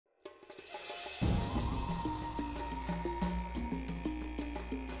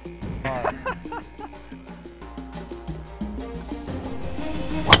hard.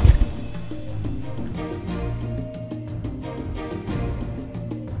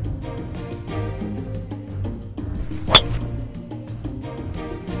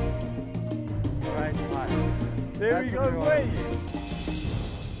 There we go, boy.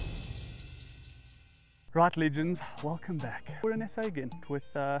 Right, legends, welcome back. We're in SA again with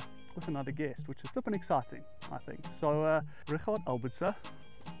another guest, which is flippin' exciting, I think. So, Rigardt,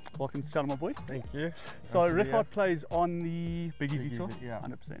 welcome to the channel, my boy. Thank you. So, Rigardt plays on the Big Easy Tour, yeah.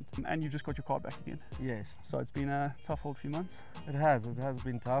 100%. And you just got your car back again. Yes. So, it's been a tough old few months. It has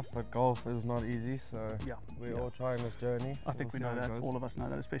been tough, but golf is not easy, so yeah, we're all trying this journey. I think we know that, all of us know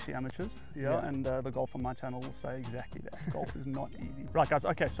that, especially amateurs. Yeah. And the golf on my channel will say exactly that. Golf is not easy. Right, guys,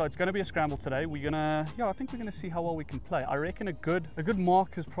 okay, so it's gonna be a scramble today. We're gonna, I think we're gonna see how well we can play. I reckon a good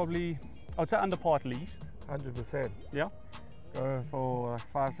mark is probably, I would say under par at least. 100%. Yeah? Go for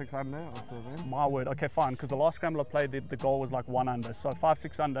like 5-6 under after then. My word, okay, fine, because the last scramble I played, the goal was like 1 under. So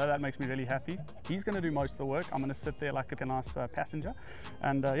 5-6 under, that makes me really happy. He's going to do most of the work. I'm going to sit there like a nice passenger.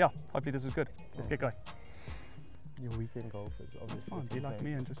 And yeah, hopefully this is good. Let's get going. Your weekend golf is obviously fine, be like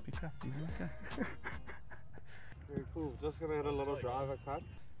me and just be crap. Okay. Very cool. Just going to hit a little driver cut.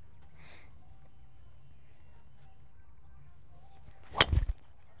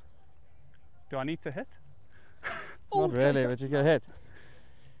 Do I need to hit? Not really, but you get hit.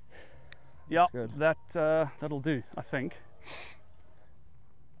 Yeah, that'll do, I think.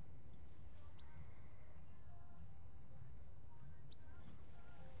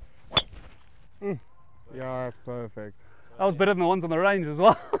 Yeah, that's perfect. That was better than the ones on the range as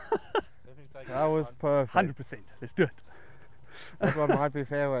well. That was perfect. 100%. Let's do it. That one might be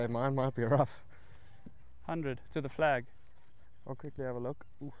fairway, mine might be rough. 100 to the flag. I'll quickly have a look.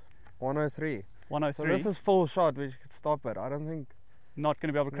 Ooh, 103. 103. So this is full shot, which could stop it. I don't think... Not going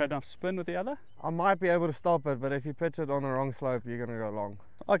to be able to create enough spin with the other? I might be able to stop it, but if you pitch it on the wrong slope, you're going to go long.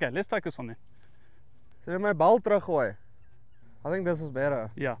 Okay, let's take this one then. So my ball teruggooi. I think this is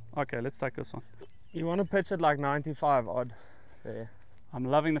better. Yeah, okay, let's take this one. You want to pitch it like 95 odd there. I'm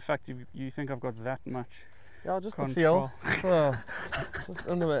loving the fact you think I've got that much. Yeah, just control. to feel. Just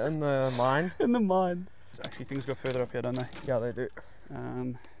in the mind. In the mind. Actually, things go further up here, don't they? Yeah, they do.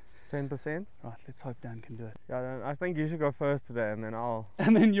 10%. Right, let's hope Dan can do it. Yeah, I think you should go first today, and then I'll.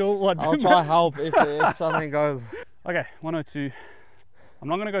 And then you'll what? I'll try help if something goes. Okay, 102. I'm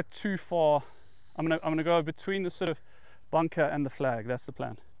not gonna go too far. I'm gonna go between the sort of bunker and the flag. That's the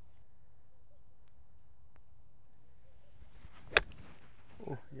plan.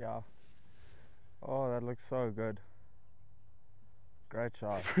 Oh yeah. Oh, that looks so good. Great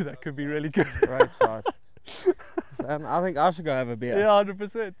shot. That could be really good. Great shot. And I think I should go have a beer. Yeah,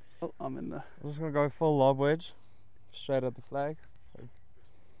 100%. Oh, I'm in there. I'm just gonna go full lob wedge, straight at the flag.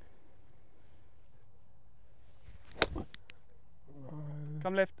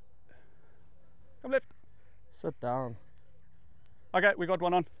 Come left. Come left. Sit down. Okay, we got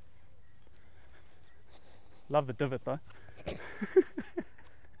one on. Love the divot though. I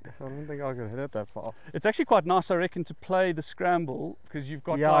don't think I could hit it that far. It's actually quite nice, I reckon, to play the scramble because you've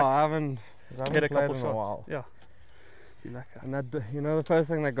got yeah, like I haven't hit a played couple in shots. a while. Yeah. And that, you know, the first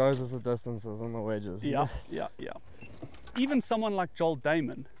thing that goes is the distances and the wedges. Yeah, yes. Yeah. Even someone like Joel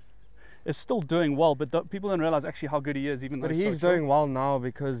Damon is still doing well, but people don't realize actually how good he is. Even though but he's doing well now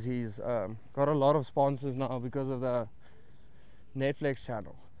because he's got a lot of sponsors now because of the Netflix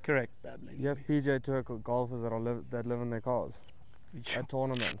channel. Correct. You have PJ Tour golfers that live in their cars at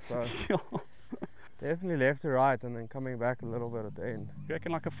tournaments. So definitely left to right and then coming back a little bit at the end. You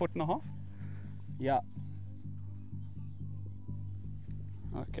reckon like 1.5 feet? Yeah.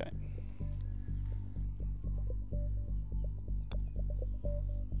 Okay.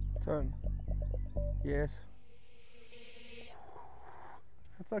 Turn. Yes.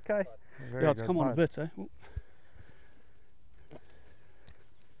 That's okay. Very it's come on a bit, eh? Ooh.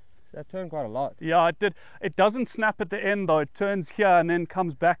 That turned quite a lot. Yeah, it did. It doesn't snap at the end though. It turns here and then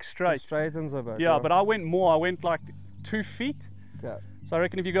comes back straight. It straightens a bit. Yeah, but I went more. I went like 2 feet. Okay. So I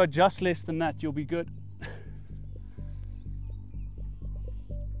reckon if you go just less than that, you'll be good.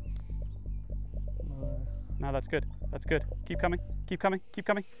 No, that's good. That's good. Keep coming. Keep coming. Keep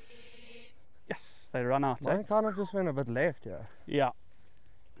coming. Yes, they run out. Mine kind of just went a bit left, yeah. Yeah.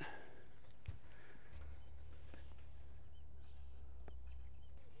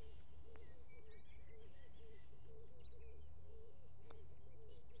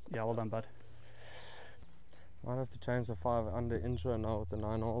 Yeah, well done, bud. Might have to change the 5 under intro now with the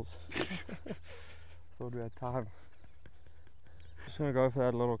 9 holes. Thought we had time. Just gonna go for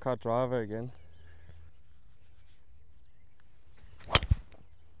that little cut driver again.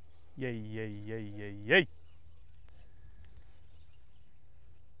 Yay, yay, yay, yay, yay.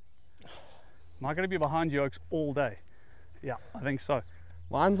 Am I going to be behind you, Oaks, all day? Yeah, I think so.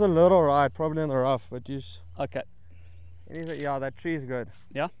 Mine's a little right, probably in the rough, but you Okay. yeah, that tree's good.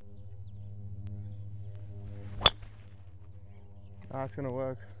 Yeah? That's gonna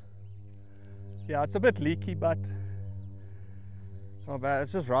work. Yeah, it's a bit leaky, but Not bad,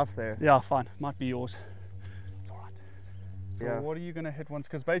 it's just rough there. yeah, fine. Might be yours. It's all right. Yeah. So what are you going to hit once?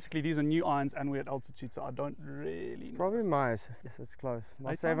 Because basically these are new irons and we're at altitude, so I don't really know. Probably yes, it's close.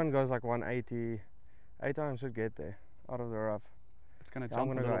 My 8 7 goes like 180. 8 iron should get there, out of the rough. It's going to Yeah, I'm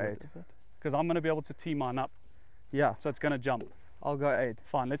jump gonna a little go bit, 8. is it? Because I'm going to be able to tee mine up, Yeah, so it's going to jump. I'll go 8.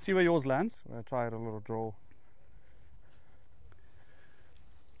 Fine, let's see where yours lands. I'm gonna try it a little draw.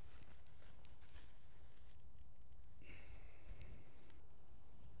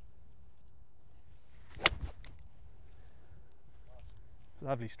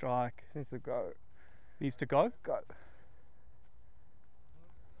 Lovely strike. Just needs to go. Needs to go. Go.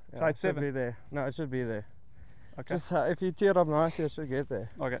 Try it should 7. be there. No, it should be there. Okay. Just if you tee it up nicely, it should get there.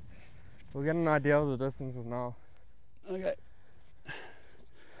 Okay. We'll get an idea of the distances now. Okay.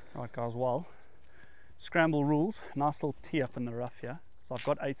 Right, guys. Well, scramble rules. Nice little tee up in the rough here. So I've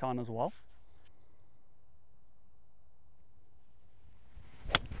got 8 iron as well.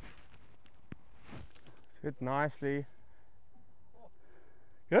 It's hit nicely.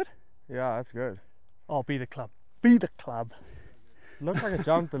 Good? Yeah, that's good. Oh, be the club. Be the club. Looked like it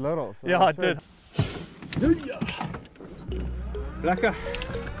jumped a little. So Yeah, I it should. did. Lekker.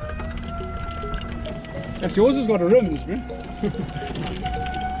 Yes, yours has got a rims, man.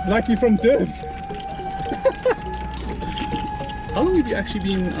 Like you from Derbs. How long have you actually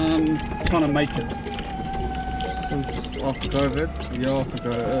been trying to make it? Since after COVID, a year after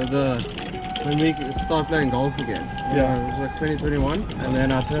COVID, when we started playing golf again. Yeah. It was like 2021, and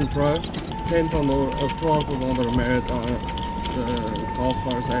then I turned pro. 10th on the 12th on the merit the golf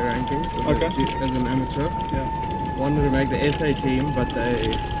RSA rankings as an amateur. Yeah. Wanted to make the SA team, but they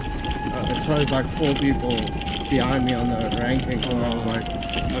it chose like 4 people behind me on the rankings, and I was like,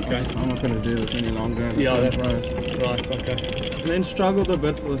 Okay. I'm not going to do this any longer. And I Yeah, turned that's pro. right. Okay. And then struggled a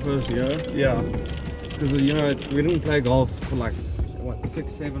bit for the first year. Yeah. Because we didn't play golf for like what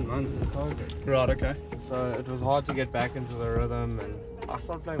 6-7 months in COVID, Right. Okay. so it was hard to get back into the rhythm, and I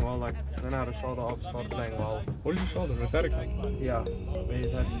started playing well. Like then I had a shoulder off, started playing well. What is your shoulder? Rotatic. Yeah, we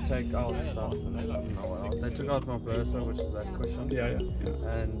had to take out stuff, and they didn't know what else. They took out my bursa, which is that cushion. Yeah.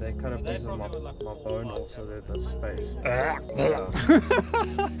 And they cut a piece of my bone off, so that there's space.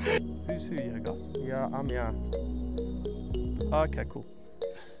 Who's who, yeah, guys? Yeah. Okay. Cool.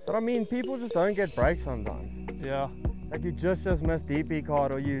 But I mean, people just don't get breaks sometimes. Yeah. Like you just miss DP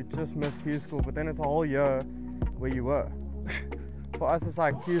card, or you just miss Q school, but then it's a whole year where you were. For us, it's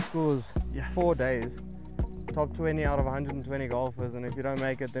like Q school is 4 days, top 20 out of 120 golfers, and if you don't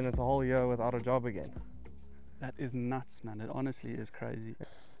make it, then it's a whole year without a job again. That is nuts, man. It honestly is crazy.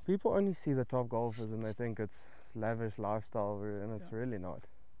 People only see the top golfers and they think it's lavish lifestyle, and it's really not.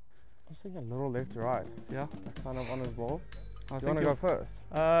 I'm thinking a little left to right. Yeah. Kind of on his ball. I Do you want to go first?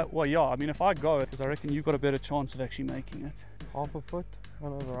 Well, yeah. I mean, if I go, because I reckon you've got a better chance of actually making it. Half a foot,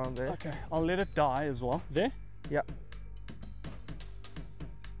 kind of around there. Okay. I'll let it die as well. There. Yeah.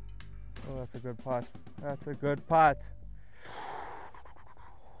 Oh, that's a good putt. That's a good putt.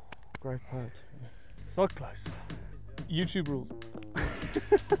 Great putt. So close. YouTube rules.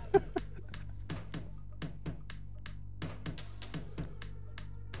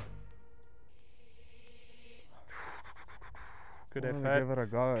 Good I'm gonna effort. give it a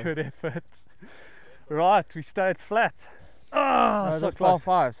go. Good effort. Right, we stayed flat. Ah, No, so that's par close.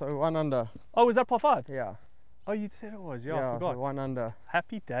 5, so 1 under. Oh, was that par 5? Yeah. Oh, you said it was. Yeah, I forgot. So 1 under.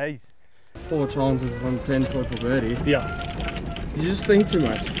 Happy days. 4 chances from 10 foot for birdie. Yeah. You just think too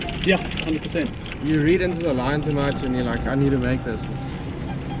much. Yeah, 100%. You read into the line too much, and you're like, I need to make this.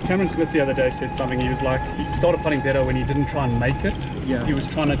 Cameron Smith the other day said something. He was like, he started putting better when he didn't try and make it. Yeah. He was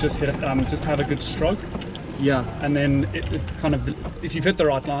trying to just hit it, just have a good stroke. Yeah. And then it kind of, if you've hit the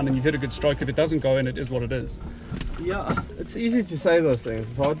right line and you've hit a good stroke, if it doesn't go in, it is what it is. Yeah. It's easy to say those things.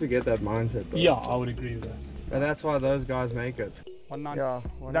 It's hard to get that mindset, though. Yeah, I would agree with that. And that's why those guys make it. 190.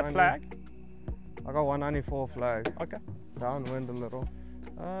 Yeah. Is that flag? I got 194 flag. Okay. Downwind a little.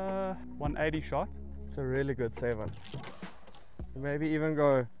 180 shot. It's a really good 7. Maybe even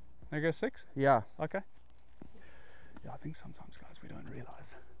go. I go 6? Yeah. Okay. Yeah, I think sometimes, guys, we don't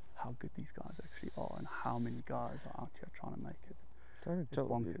realize how good these guys actually are and how many guys are out here trying to make it. It's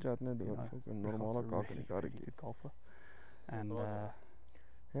bonkers. Really good golfer. And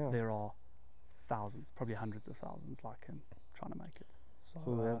yeah. there are thousands, probably hundreds of thousands like him trying to make it. So,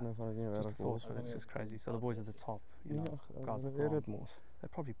 Just thoughts, but it's just crazy. So the boys at the top, you know, guys are they're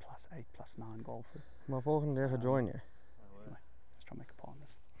probably +8, +9 golfers. Maar volgende keer join you. Anyway, let's try and make a par on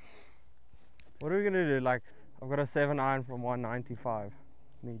this. What are we gonna do? Like, I've got a 7-iron from 195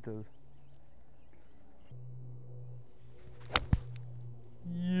 meters.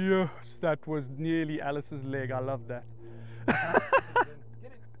 Yes, that was nearly Alys's leg. I love that.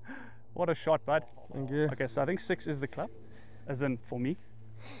 What a shot, bud. Thank you. Okay, so I think 6 is the club, as in for me.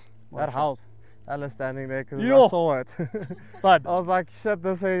 That helped. Alice standing there because Yo. I saw it. But I was like, shit,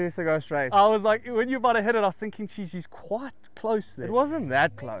 this thing needs to go straight. I was like, when you're about to hit it, I was thinking, geez, she's quite close there. It wasn't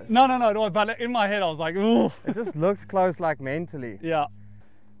that close. No, but in my head, I was like, ooh. It just looks close, like mentally. Yeah.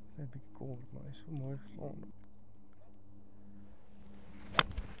 That'd be cool.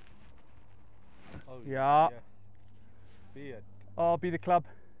 Yeah. Be it. Oh, be the club.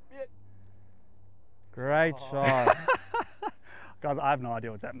 Great shot. Guys, I have no idea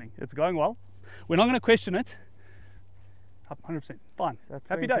what's happening. It's going well. We're not going to question it. 100%. Fine.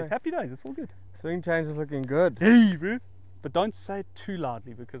 Happy days. Happy days. It's all good. Swing change is looking good. Hey, bro. But don't say it too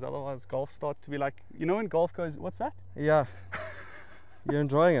loudly because otherwise golf start to be like, you know when golf goes, what's that? Yeah. You're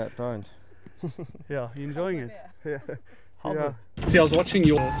enjoying it, don't? Yeah, you're enjoying it. Yeah. How's it? See, I was watching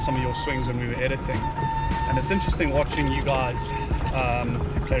some of your swings when we were editing, and it's interesting watching you guys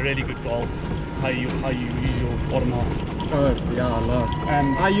play really good golf. How you use your bottom arm. Oh, yeah, I know.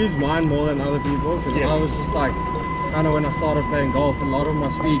 And I use mine more than other people because I was just like, kind of when I started playing golf, a lot of my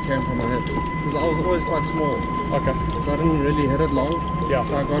speed came from my hips because I was always quite small. okay. So I didn't really hit it long. Yeah.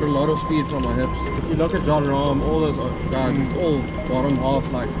 So I got a lot of speed from my hips. If you look at John Rahm, all those guys, it's all bottom half,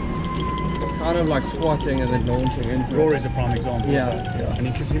 like kind of like squatting and then launching into Rory's it. a prime example. Yeah, of that. yeah.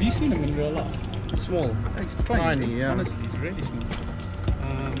 And because have you seen him in real life? Small. He's Tiny, yeah. Honestly, he's really small.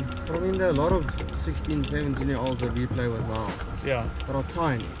 But I mean, there are a lot of 16, 17-year-olds that we play with now Yeah. that are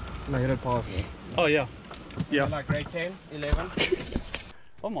tiny and they hit it past me. Oh yeah. Yeah. Like grade 10, 11.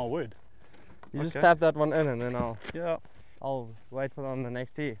 Oh my word. You just tap that one in and then Yeah. I'll wait for them on the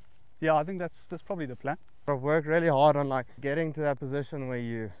next tee. Yeah, I think that's probably the plan. I've worked really hard on like getting to that position where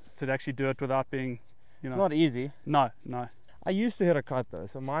you... To actually do it without being, you know. It's not easy. No. I used to hit a cut though,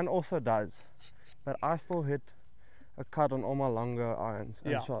 so mine also does. But I still hit a cut on all my longer irons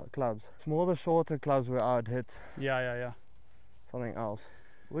and clubs. It's more the shorter clubs where I'd hit Yeah. something else.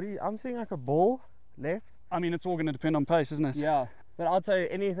 I'm seeing like a ball left. I mean, it's all going to depend on pace, isn't it? Yeah. But I'll tell you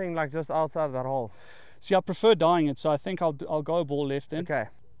anything like just outside of that hole. See, I prefer dying it, so I think I'll go ball left then. Okay.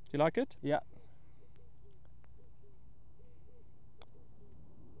 Do you like it? Yeah.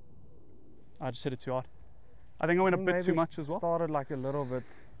 I just hit it too hard. I think I went a bit too much as well. Started like a little bit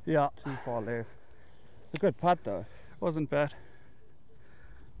too far left. It's a good putt though. Wasn't bad.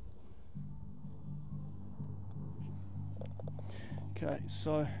 Okay,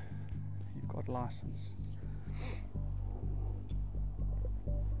 so you've got license.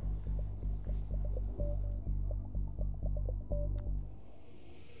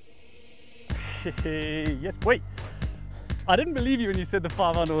 Yes, wait. I didn't believe you when you said the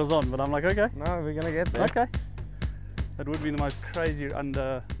 500 was on, but I'm like, okay. No, we're gonna get there. Okay. That would be the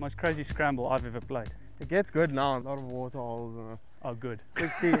most crazy scramble I've ever played. It gets good now, a lot of water holes. Oh, good.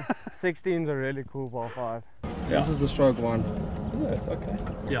 16's a really cool par 5. Yeah. This is the stroke one. Is it? Okay.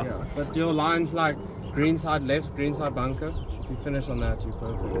 Yeah. But your line's like green side left, green side bunker. If you finish on that, you're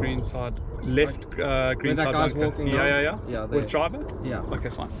perfect. Green side left, green side guy's bunker. walking Yeah. Yeah, With driver? Yeah.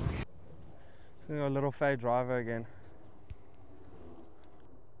 Okay, fine. A little fade driver again.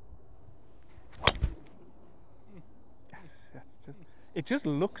 It just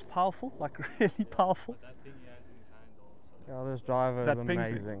looks powerful, like really powerful. Yeah, this driver is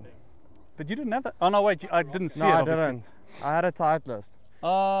amazing. But you didn't have that? Oh no, wait, I didn't see it. No, I obviously. didn't. I had a tight list.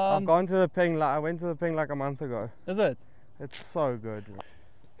 I've gone to the ping. I went to the ping like a month ago. Is it? It's so good.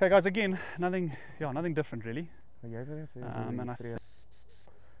 Okay, guys. Again, nothing different really.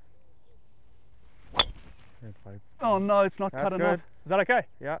 Oh no, it's not cut enough. Is that okay?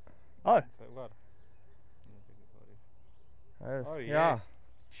 Yeah. Oh. Oh yes. Yeah.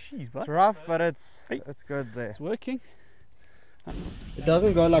 Jeez, bud. It's rough, but it's good there. It's working. It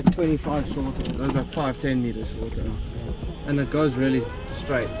doesn't go like 25 shorter. It goes like 5-10 meters shorter, and it goes really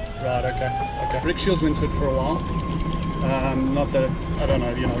straight. Right. Okay. Rick Shields went to it for a while. Not that I don't know.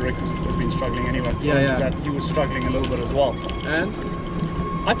 You know, Rick has been struggling anyway. Yeah. That he was struggling a little bit as well. And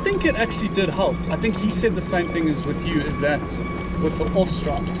I think it actually did help. I think he said the same thing as with you, is that with the off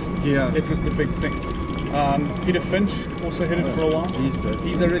strikes, it was the big thing. Peter Finch also hit it for a while. He's good.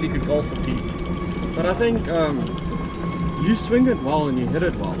 He's a really good golfer, Pete. But I think you swing it well and you hit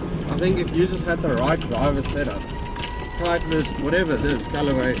it well. I think if you just had the right driver setup, Titleist, whatever it is,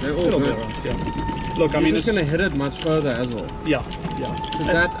 colorway, they're all It'll be good. alright, yeah. Look, I You're mean, just it's gonna hit it much further as well. yeah, yeah. Cause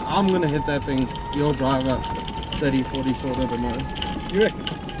that, I'm gonna hit that thing, your driver, 30, 40 shorter than mine. You reckon?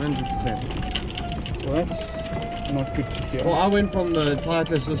 100%. Well, that's not good to hear. Well, I went from the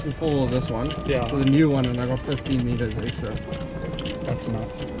Titleist just before this one Yeah. to the new one, and I got 15 meters extra. That's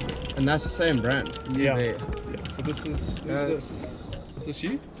nuts. And that's the same brand. Yeah. There. Yeah. So this is. Is this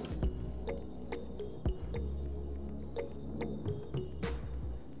you?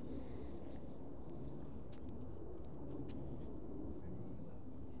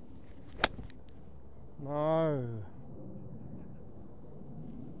 No.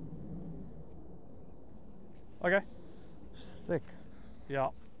 Okay. It's thick. Yeah.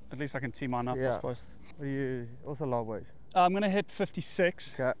 At least I can tee mine up, I Yeah. suppose. Are you also log weight? I'm gonna hit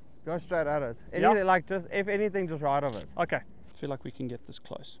 56. Okay. Go straight at it. Yeah. Anything, like just, if anything, just right of it. Okay. I feel like we can get this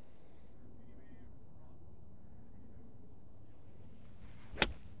close.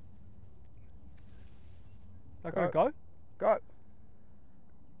 I gotta go. Go.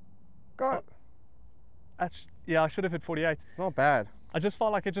 Go. That's, yeah, I should have hit 48. It's not bad. I just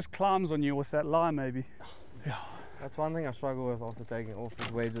felt like it just climbs on you with that line, maybe. That's one thing I struggle with after taking off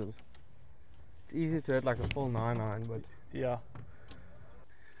with wedges. It's easy to hit like a full 9-9, but Yeah.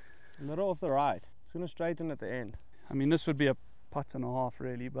 middle of the right. It's gonna straighten at the end. I mean, this would be a putt and a half,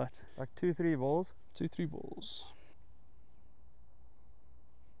 really, but Like 2-3 balls. 2-3 balls.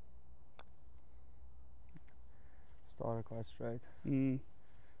 Started quite straight. Mm.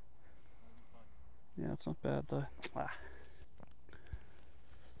 Yeah, it's not bad though. Ah.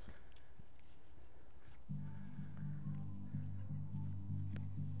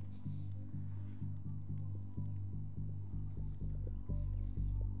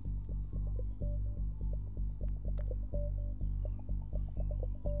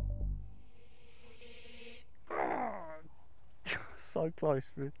 So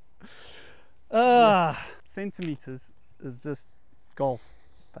close, man. Centimeters is just golf,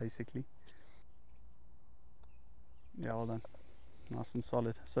 basically. Yeah, well done. Nice and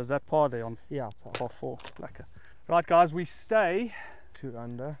solid. So is that par there on Yeah, par 4? Lekker. Right, guys, we stay 2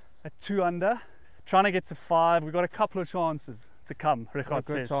 under. at 2 under, trying to get to 5. We've got a couple of chances to come, Rigardt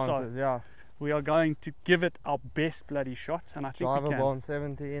Good says. chances, So yeah. we are going to give it our best bloody shot, and I think Driver we can. ball on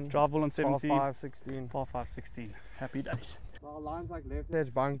 17. Drive ball on 17. Par 5, 16. Par 5, 16. Happy days. Well, line's like left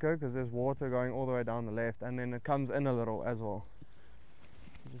edge bunker because there's water going all the way down the left, and then it comes in a little as well.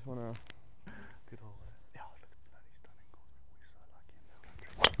 You just wanna. Good hole there. Yeah, look at the bloody stunning goals. We're so lucky in this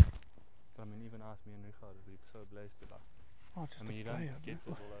country. I mean, even ask me and Rigardt, we're so blessed to like. Oh, just I mean, you a don't player. get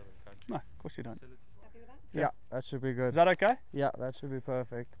this all over the country. No, of course you don't. Facilities wise. Yeah, that should be Is good. that okay? Yeah, that should be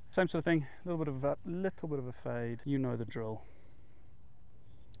perfect. Same sort of thing. A little bit of a fade. You know the drill.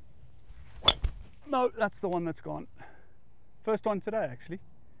 No, that's the one that's gone. First one today, actually.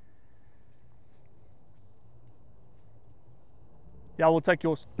 Yeah, we'll take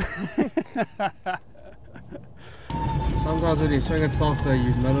yours. Sometimes when you swing it softer,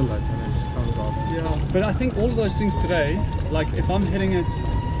 you middle it and it just comes off. Yeah, but I think all of those things today, like if I'm hitting it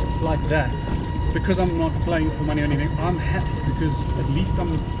like that, because I'm not playing for money or anything, I'm happy because at least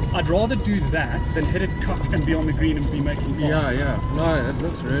I'd rather do that than hit it cocked and be on the green and be making par. Yeah. No, it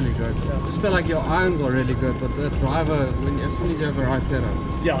looks really good. Yeah. I just feel like your irons are really good, but the driver, as soon as you have the right setup,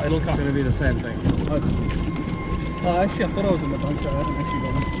 Yeah, it'll it's come. going to be the same thing. Actually, I thought I was in the bunker. I haven't actually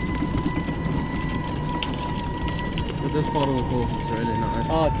got it. But this part of the course is really nice.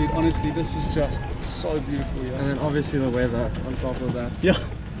 Ah, dude, honestly, this is just so beautiful. Yeah. And then obviously the weather on top of that. Yeah.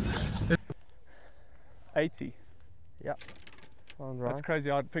 80. Yeah. Sounds right. That's crazy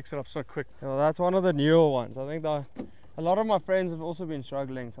how it picks it up so quick. Well, that's one of the newer ones. I think a lot of my friends have also been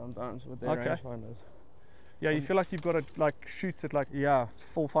struggling sometimes with their Okay. rangefinders. Yeah, you feel like you've got to like shoot it like Yeah.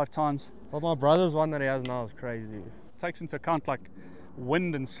 4 or 5 times. But my brother's one that he has now is crazy. Takes into account like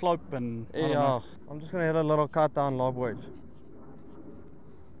wind and slope and I don't Yeah. know. I'm just going to hit a little cut down lob wedge.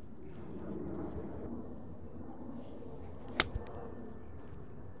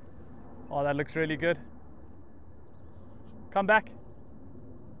 Oh, that looks really good. Come back.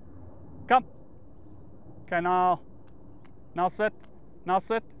 Come. Okay, now sit. Now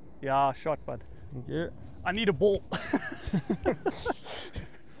sit. Yeah, shot, bud. Thank you. I need a ball. Did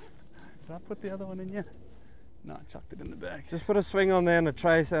I put the other one in here? No, I chucked it in the bag. Just put a swing on there and a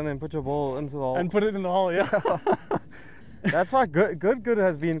trace and then put your ball into the hole. And put it in the hole, yeah. That's why good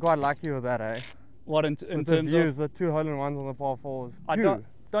has been quite lucky with that, eh? What in With terms the of? views, the 2 hole-in-ones on the par 4s. I Two.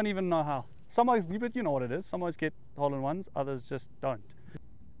 don't even know how. Some guys, but you know what it is. Some guys get hole-in-ones, others just don't.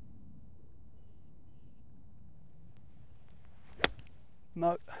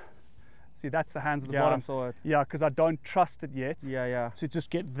 No, See, that's the hands at the Yeah, I bottom. saw it. Yeah, because I don't trust it yet. Yeah, yeah. So just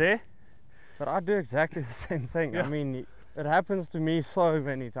get there. But I do exactly the same thing. Yeah. I mean, it happens to me so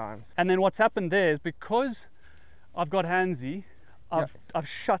many times. And then what's happened there is because I've got handsy, I've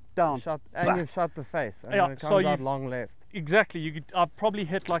shut down. And you've shut the face. And Yeah, it comes so out you've- long left. Exactly. I've probably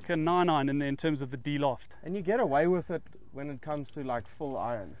hit like a 9-iron in there in terms of the D-loft. And you get away with it when it comes to like full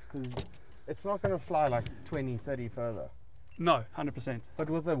irons, because it's not going to fly like 20, 30 further. No, 100%. But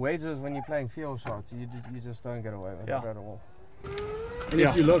with the wedges, when you're playing field shots, you just don't get away with Yeah. it at all. And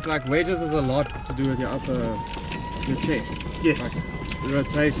if you look, like wedges is a lot to do with your your chest. Yes. Like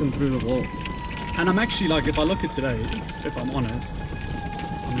rotation through the wall. And I'm actually like, if I look at today, if I'm honest,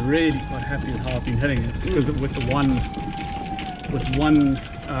 I'm really quite happy with how I've been hitting it, because with one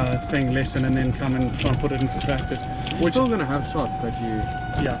thing lesson and then come and try and put it into practice. You're still going to have shots that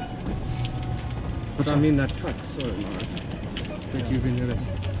you... Yeah. But I mean, that cut's so nice that you've been hitting.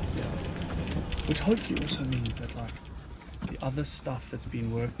 Yeah. Which hopefully also means that like the other stuff that's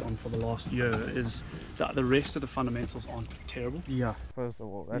been worked on for the last year is that the rest of the fundamentals aren't terrible. Yeah. First of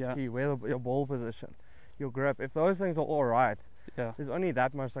all, that's Yeah. key. Where your ball position, your grip. If those things are all right, Yeah. there's only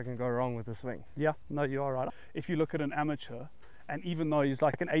that much that can go wrong with the swing. Yeah, no, you are right. If you look at an amateur, and even though he's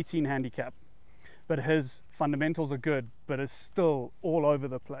like an 18 handicap, but his fundamentals are good, but it's still all over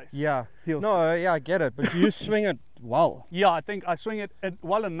the place. Yeah. He'll- No, yeah, I get it. But you swing it well. Yeah, I think I swing it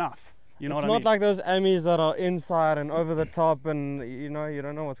well enough. You know It's what I not mean? like those Emmys that are inside and over the top, and you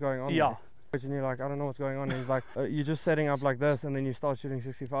don't know what's going on. Yeah. there. And you're like, I don't know what's going on. And he's like, you're just setting up like this, and then you start shooting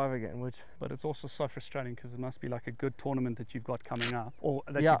 65 again, which... But it's also so frustrating because it must be like a good tournament that you've got coming up, or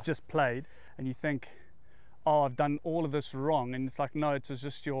that Yeah. you've just played, and you think, oh, I've done all of this wrong, and it's like, no, it was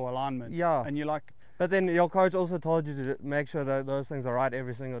just your alignment. Yeah. And you're like, But then your coach also told you to make sure that those things are right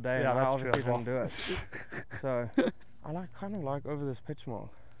every single day. Yeah, and I that's true obviously as didn't do it. So I kind of like over this pitch mark.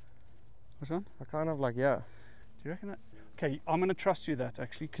 which one? I kind of like, yeah. Do you reckon that? Okay, I'm going to trust you that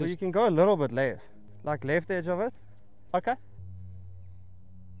actually, So because you can go a little bit less, like left edge of it. okay.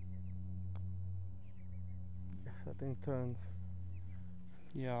 Yes, I think turns.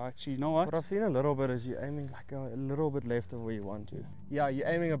 Yeah, actually, you know what? What I've seen a little bit is you're aiming like a little bit left of where you want to. Yeah, you're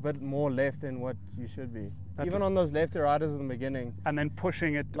aiming a bit more left than what you should be. Even on those lefty riders in the beginning. And then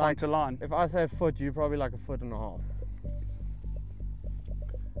pushing it Like, onto line. If I say a foot, you're probably like a foot and a half.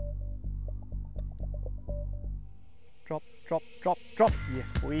 Drop, drop, drop, drop.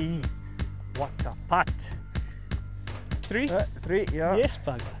 Yes, boy. What a putt. 3? 3, yeah. Yes,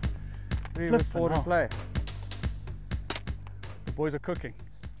 bugger. 3 with Flippin' 4 to hell. play. The boys are cooking.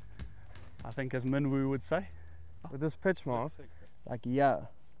 I think, as Minwoo would say. With this pitch mark, like, yeah.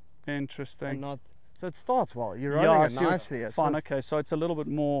 Interesting. And not, so it starts well. You're Yeah, rolling I it see what- nicely. It's Fine, just- okay, so it's a little bit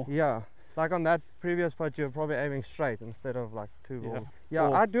more. Yeah. Like on that previous putt, you're probably aiming straight instead of like 2 Yeah. balls. Yeah,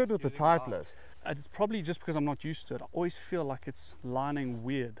 Or I do it with the tight list. It's probably just because I'm not used to it. I always feel like it's lining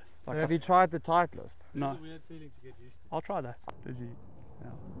weird. Like Have you tried the tight list? no, It's a weird feeling to get used to. I'll try that. Did you? Yeah.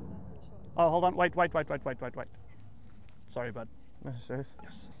 Oh, hold on. Wait. Sorry, bud. No stress.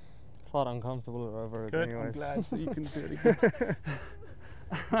 Yes. Quite uncomfortable over it Good. anyways. I'm glad so you can do it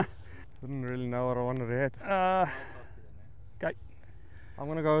again. Didn't really know what I wanted to hit. Okay. I'm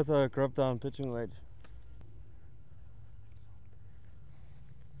gonna go with a grip down pitching wedge.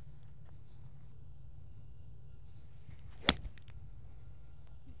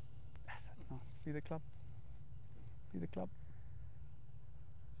 Yes, that's nice. Be the club. Be the club.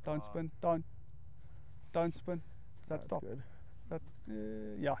 Don't spin. Don't spin. Does that That's stop? good. That,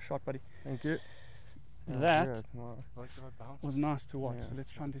 yeah, shot, buddy. Thank you. That Yeah, tomorrow. Like the bounce. was nice to watch. Yeah. So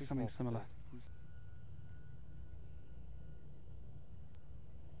let's try and do Big something ball. similar.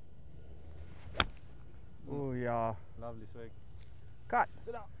 Oh yeah. Lovely swing. Cut.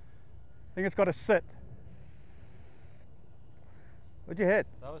 Sit down. I think it's got to sit. What'd you hit?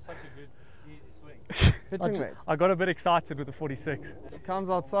 That was such a good, easy swing. Pitching wedge. I got a bit excited with the 46 It comes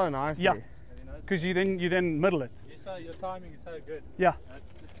out so nicely. Yeah. And you know, because you then middle it. your timing is so good. Yeah, That's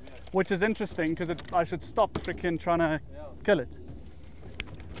just weird. which is interesting because I should stop freaking trying to Yeah. kill it.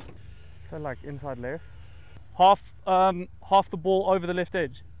 So like inside left. Half the ball over the left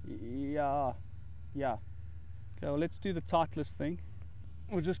edge. Yeah. Yeah. Okay, well let's do the Titleist thing.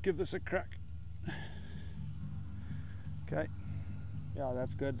 We'll just give this a crack. Okay, Yeah,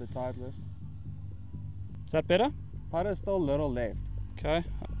 that's good, the tight list. is that better? Putter's still a little left. Okay,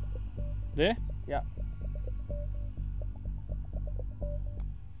 there. Yeah.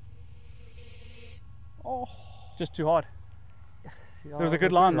 Oh. Just too hard. Yeah, There was a it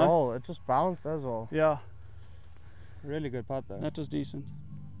good line, though. roll. It just bounced as well. Yeah, Really good putt though. that was decent.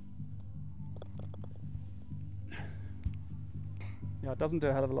 Yeah, it doesn't do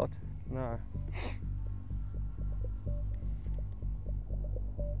a hell of a lot. No.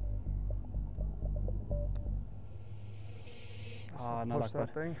 Ah, no, Push like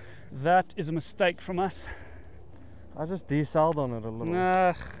that thing. that is a mistake from us. I just decelled on it a little.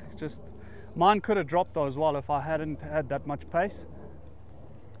 Nah, just mine could have dropped though as well if I hadn't had that much pace.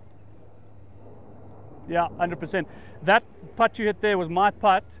 Yeah, 100%. That putt you hit there was my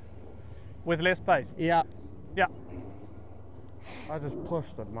putt with less pace. Yeah. Yeah. I just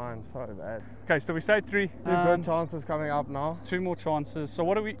pushed it, mine so bad. Okay, so we saved 3. Two good chances coming up now. 2 more chances. So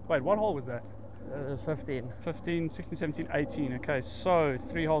what do we, wait, what hole was that? It was 15. 15, 16, 17, 18. Okay, so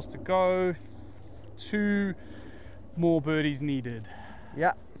 3 holes to go. 2 more birdies needed.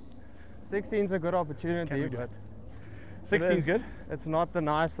 Yeah. 16's a good opportunity, Can we do but 16's good? it's not the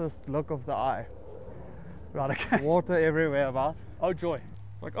nicest look of the eye. Right, okay. Water everywhere about. Oh, joy.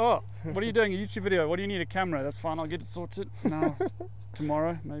 It's like, oh, what are you doing? A YouTube video. What do you need? A camera? That's fine. I'll get it sorted. No,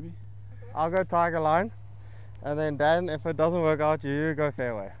 tomorrow, maybe. I'll go tiger line. And then Dan, if it doesn't work out, you go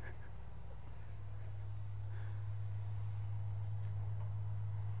fairway.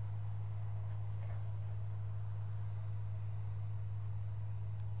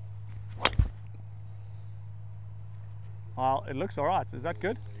 Well, it looks all right. Is that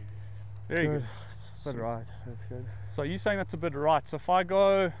good? Very good. It's a bit right. That's good. So you're saying that's a bit right. So if I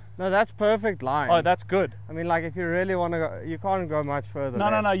go... No, that's perfect line. Oh, that's good. I mean, like, if you really want to go, you can't go much further. No,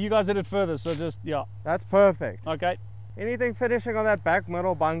 left. no, no. You guys did it further. So just, yeah. That's perfect. Okay. Anything finishing on that back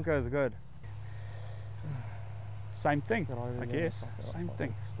middle bunker is good. Same thing, I guess. Same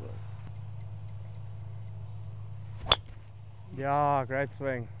thing. Yeah, great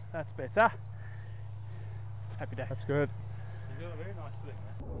swing. That's better. Happy days. That's good. You got a very nice swing,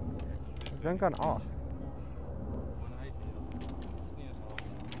 man. Ik dink aan 8.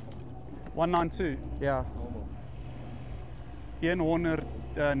 192. Yeah. Normal.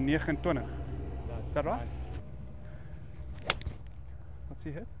 129. Is that right? What's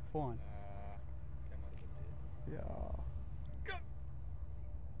he hit? 4 Yeah.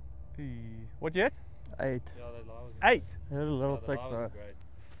 What you hit? 8. Yeah, that lie was 8. Hit a little the thick lie though. was great.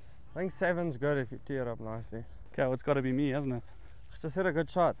 I think 7's good if you tee it up nicely. Okay, well, it's got to be me, hasn't it? Just hit a good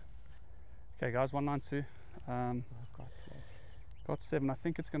shot. Okay, guys, 192. Got 7. I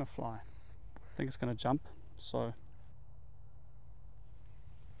think it's going to fly. I think it's going to jump. So.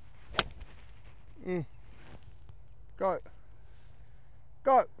 Go.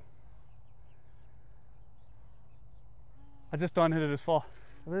 Go. I just don't hit it as far.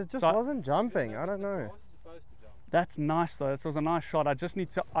 But it just So- wasn't jumping. I don't know. How was it supposed to jump? That's nice though. This was a nice shot. I just need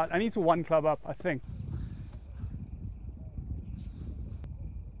to. I need to 1 club up, I think.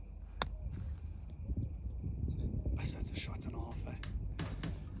 That's a shot and a half, eh?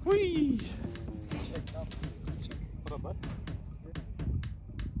 Whee! What up, bud?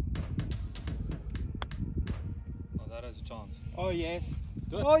 Oh, that has a chance. Oh yes.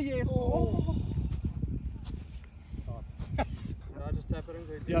 Do it. Oh yes. Oh. Yes. Did I just tap it in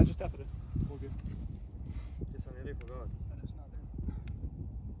quickly? Yeah, just tap it in. All good. Just I nearly forgot.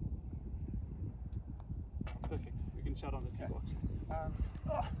 Perfect. We can chat on the tee box.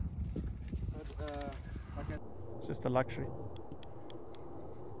 Okay. It's just a luxury.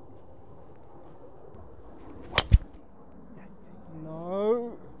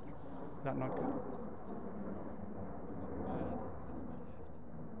 No. Is that not good?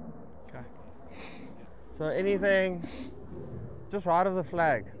 Okay. So anything just right of the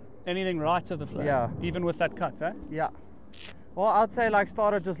flag. Anything right of the flag? Yeah. Even with that cut, eh? Yeah. Well, I'd say like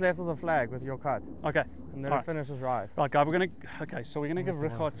start it just left of the flag with your cut. Okay. And then All it right. finishes right. Right, guys, we're gonna. Okay, so we're gonna give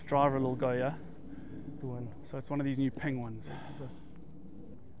Rigardt's driver a little go, yeah. Doing. So it's one of these new ping ones. So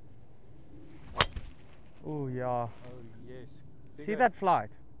Oh yeah. Oh, yes. See that flight?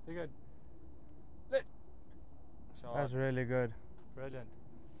 Be good. Shot. That's really good. Brilliant.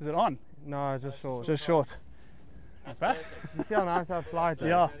 is it on? No, it's just short. Just short. That's bad. You see how nice that flight is?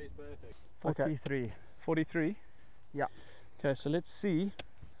 Yeah. That is perfect. 43. 43. Yeah. Okay, so let's see.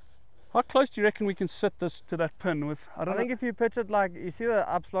 How close do you reckon we can sit this to that pin with? I I don't think know. if you pitch it like, you see the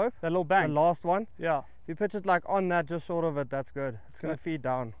upslope? That little The bang. last one? Yeah. If you pitch it like on that, just short of it, that's good. It's going to Okay. feed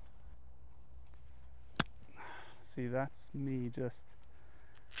down. See, that's me just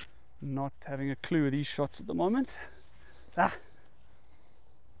not having a clue with these shots at the moment. Ah.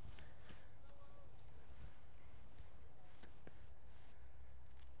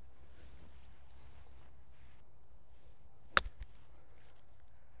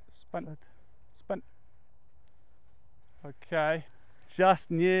 Spin. Spin. Okay.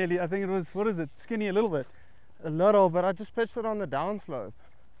 Just nearly, I think it was, what is it? Skinny a little bit. A little, but I just pitched it on the downslope.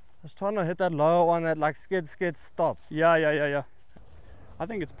 I was trying to hit that lower one that like skid stops. Yeah. I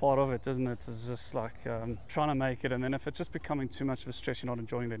think it's part of it, isn't it? It's just like trying to make it, and then if it's just becoming too much of a stress, you're not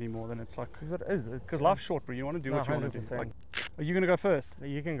enjoying it anymore, then it's like... Because it is. Because life's short, bro. You want to do what you want to do. 100%. Like, are you going to go first?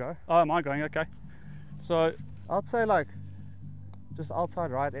 You can go. Oh, am I going? Okay. So... I'd say like, just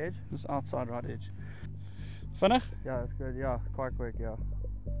outside right edge. Just outside right edge. Finish? Yeah, that's good. Yeah, quite quick, yeah.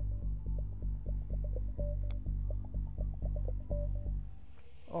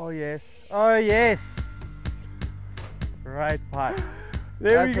 Oh yes. Oh yes. Right putt.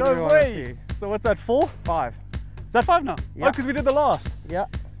 There That's we what we go, wanna boy. see. So what's that, 4? 5. Is that 5 now? Yeah. Oh, because we did the last. Yeah.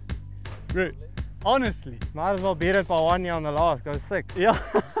 Bro, honestly. Might as well beat it by 1 year on the last. Go 6. Yeah.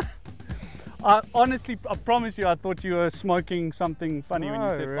 I promise you, I thought you were smoking something funny when you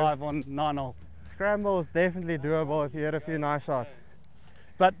No, said really. 5 on 9 holes. Scramble is definitely doable if you hit a few nice shots.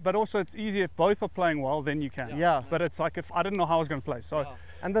 But also it's easy if both are playing well, then you can. Yeah. But it's like if I didn't know how I was going to play, so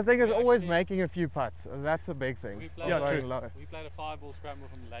And the thing is We always actually- making a few putts. That's a big thing. We played, Yeah, Going true. low. we played a 5-ball scramble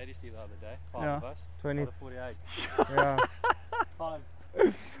from the ladies' team the other day. 5 Yeah. of us. 20. Out of 48. Yeah. 5.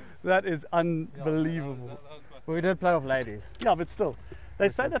 that is Yeah, unbelievable. that was quite But we did play with ladies. Yeah, but still. They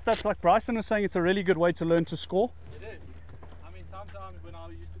say that that's like Bryson was saying, it's a really good way to learn to score. It is. I mean, sometimes when I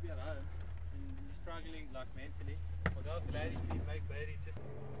used to be at home and you're struggling like mentally, I'll go with the ladies team, make birdies, just.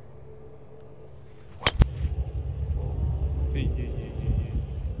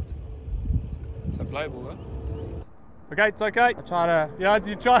 It's a play ball, huh? Okay, it's okay. I try to Yeah,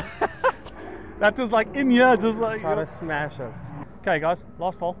 you try. That was like in here, just like. try to smash it. Okay, guys,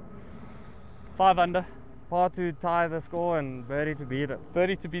 last hole. 5 under, Par to tie the score and birdie to beat it.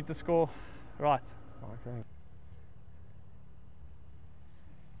 30 to beat the score. Right. Okay.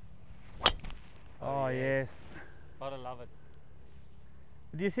 Oh yes. Gotta love it.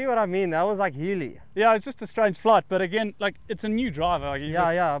 Do you see what I mean? That was like Healy. Yeah, it's just a strange flight, but again, like it's a new driver. Like, you Yeah,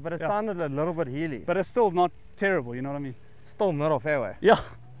 just- yeah, but it yeah. sounded a little bit Healy. But it's still not terrible, you know what I mean? Still middle fairway. Yeah.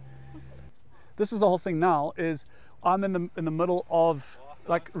 This is the whole thing now, is I'm in the middle of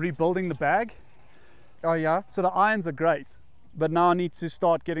like rebuilding the bag. Oh yeah? So the irons are great, but now I need to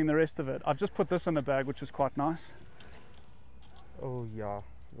start getting the rest of it. I've just put this in the bag, which is quite nice. Oh yeah.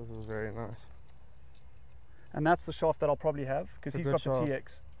 This is very nice. And that's the shaft that I'll probably have, because It's a he's good got the shaft.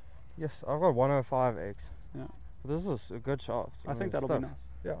 TX. Yes, I've got 105X. Yeah. This is a good shaft. I think that'll be nice.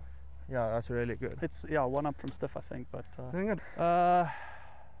 Yeah. Yeah, that's really good. It's, yeah, 1 up from Stiff, I think, but I think it, it's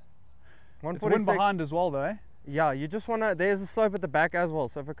wind 146. behind as well though, eh? Yeah, you just wanna. There's a slope at the back as well.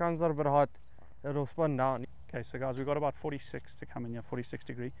 So if it comes out a bit hot, it'll spin down. Okay, so guys, we've got about 46 to come in here, 46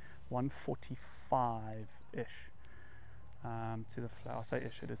 degree, 145-ish to the flag. I'll say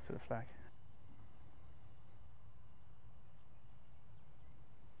ish, it is to the flag.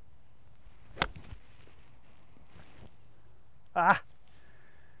 Ah!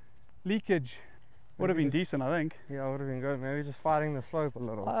 Leakage. Would have been decent, I think. Yeah, would have been good. Maybe just fighting the slope a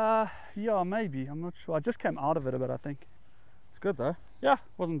little. Yeah, maybe. I'm not sure. I just came out of it a bit, I think. It's good though. Yeah,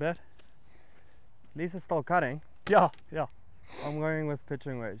 wasn't bad. At least it's still cutting. Yeah, yeah. I'm going with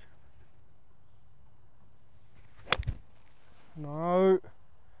pitching wedge. No.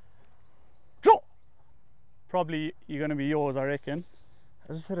 Draw! Probably you're going to be yours, I reckon.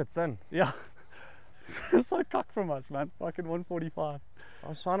 I just hit it thin. Yeah. So cock from us, man. Fucking 145. I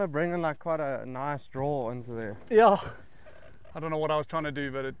was trying to bring in like quite a nice draw into there, Yeah. I don't know what I was trying to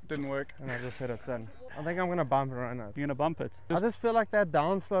do, but it didn't work. and I just hit it thin. I think I'm gonna bump it right now. You're going to bump it. I just feel like that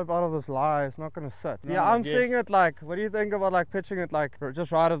downslope out of this lie is not gonna sit. No, Yeah, I I'm guess. seeing it like. What do you think about like pitching it like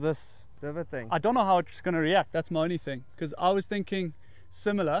just right of this divot thing? I don't know how it's going to react. That's my only thing. Because I was thinking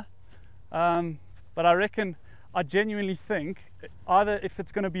similar. But I reckon, I genuinely think either if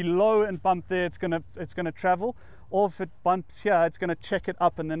it's going to be low and bump there, it's going to travel, or if it bumps here, it's going to check it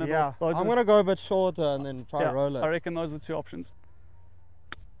up and then it'll. Yeah, those are I'm the- gonna go a bit shorter and then try yeah, to roll it. I reckon those are the two options.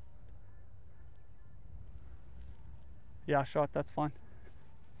 Yeah, shot. That's fine.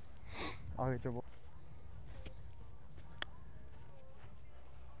 I'll get your ball.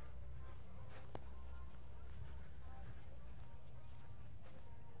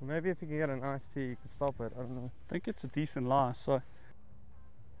 Maybe if you can get an nice tee, you can stop it. I don't know. I think it's a decent lie. So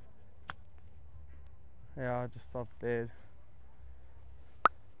Yeah, I just stopped dead.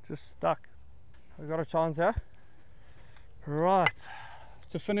 just stuck. We got a chance here. Right.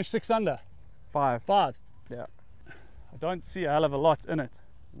 To finish 6 under. 5. 5. Yeah. I don't see a hell of a lot in it.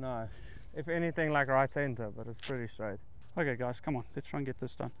 No. If anything, like right center, but it's pretty straight. Okay guys, come on, let's try and get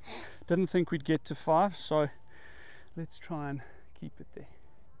this done. Didn't think we'd get to 5, so let's try and keep it there.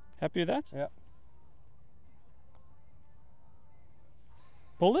 Happy with that? Yeah.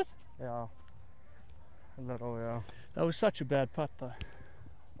 Pulled it? Yeah. A little, yeah. That was such a bad putt though.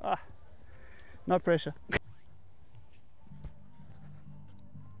 Ah, no pressure.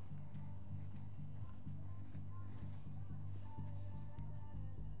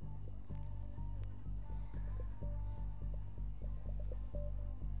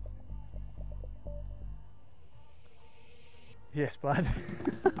 Yes, bud.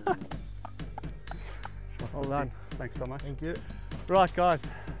 Well done. Thanks so much. Thank you. Right, guys,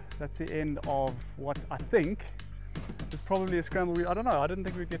 that's the end of what I think is probably a scramble. I don't know, I didn't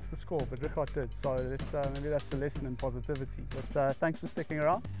think we'd get to the score, but Rigardt did, so maybe that's the lesson in positivity. But thanks for sticking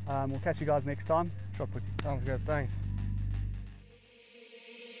around. We'll catch you guys next time. Shot putty. Sounds good, thanks.